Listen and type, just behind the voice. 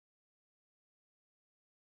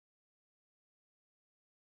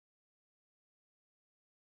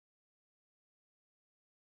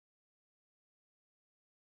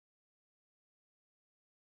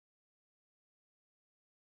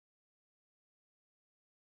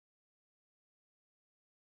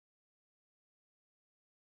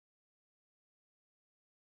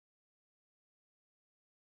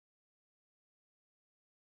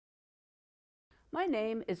My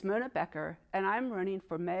name is Mona Becker, and I'm running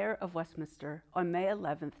for Mayor of Westminster on May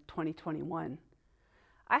 11th, 2021.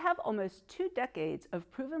 I have almost 2 decades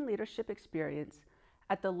of proven leadership experience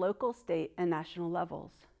at the local, state, and national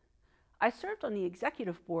levels. I served on the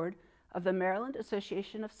executive board of the Maryland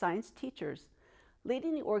Association of Science Teachers,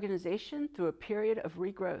 leading the organization through a period of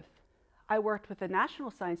regrowth. I worked with the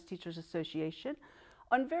National Science Teachers Association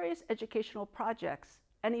on various educational projects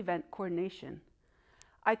and event coordination.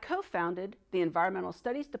 I co-founded the Environmental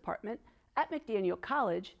Studies Department at McDaniel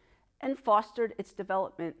College and fostered its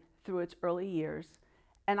development through its early years,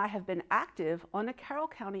 and I have been active on the Carroll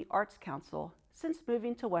County Arts Council since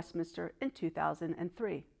moving to Westminster in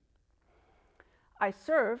 2003. I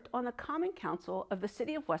served on the Common Council of the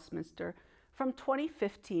City of Westminster from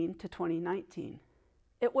 2015 to 2019.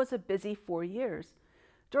 It was a busy 4 years,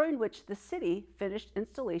 during which the city finished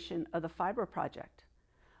installation of the fiber project.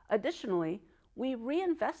 Additionally, we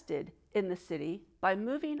reinvested in the city by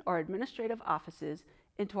moving our administrative offices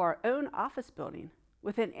into our own office building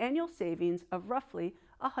with an annual savings of roughly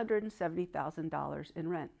 $170,000 in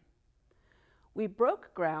rent. We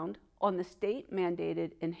broke ground on the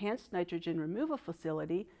state-mandated enhanced nitrogen removal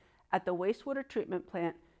facility at the wastewater treatment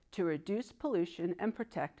plant to reduce pollution and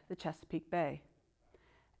protect the Chesapeake Bay.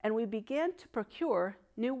 And we began to procure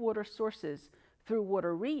new water sources through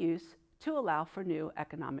water reuse to allow for new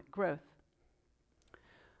economic growth.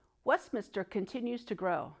 Westminster continues to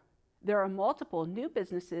grow. There are multiple new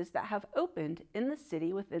businesses that have opened in the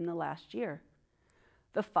city within the last year.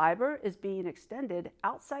 The fiber is being extended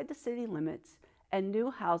outside the city limits, and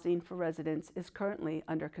new housing for residents is currently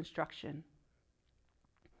under construction.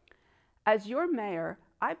 As your mayor,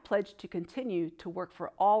 I pledge to continue to work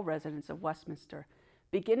for all residents of Westminster,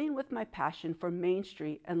 beginning with my passion for Main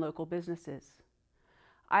Street and local businesses.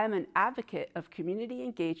 I am an advocate of community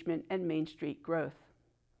engagement and Main Street growth.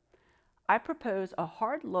 I propose a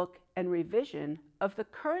hard look and revision of the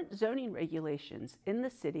current zoning regulations in the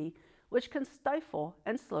city, which can stifle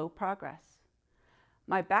and slow progress.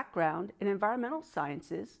 My background in environmental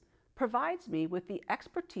sciences provides me with the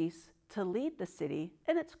expertise to lead the city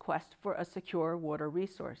in its quest for a secure water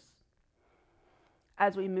resource.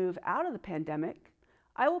 As we move out of the pandemic,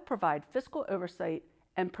 I will provide fiscal oversight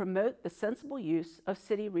and promote the sensible use of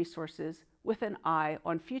city resources with an eye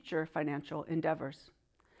on future financial endeavors.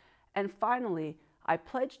 And finally, I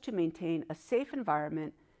pledge to maintain a safe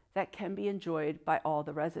environment that can be enjoyed by all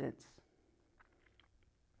the residents.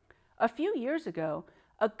 A few years ago,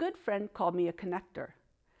 a good friend called me a connector,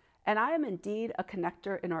 and I am indeed a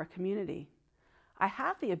connector in our community. I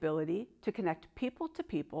have the ability to connect people to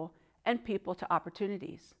people and people to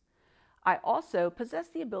opportunities. I also possess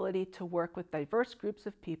the ability to work with diverse groups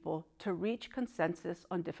of people to reach consensus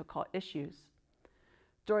on difficult issues.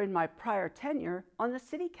 During my prior tenure on the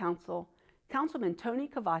City Council, Councilman Tony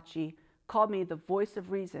Cavacci called me the voice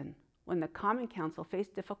of reason when the Common Council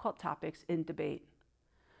faced difficult topics in debate.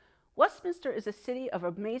 Westminster is a city of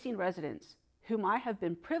amazing residents whom I have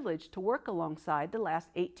been privileged to work alongside the last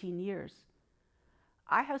 18 years.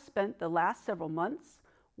 I have spent the last several months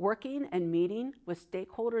working and meeting with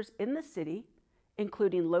stakeholders in the city,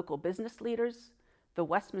 including local business leaders, the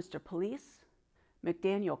Westminster Police,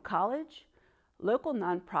 McDaniel College, local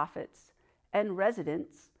nonprofits, and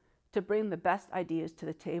residents to bring the best ideas to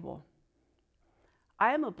the table.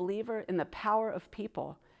 I am a believer in the power of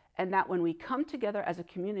people and that when we come together as a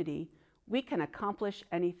community, we can accomplish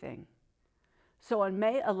anything. So on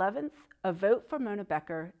May 11th, a vote for Mona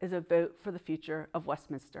Becker is a vote for the future of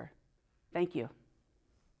Westminster. Thank you.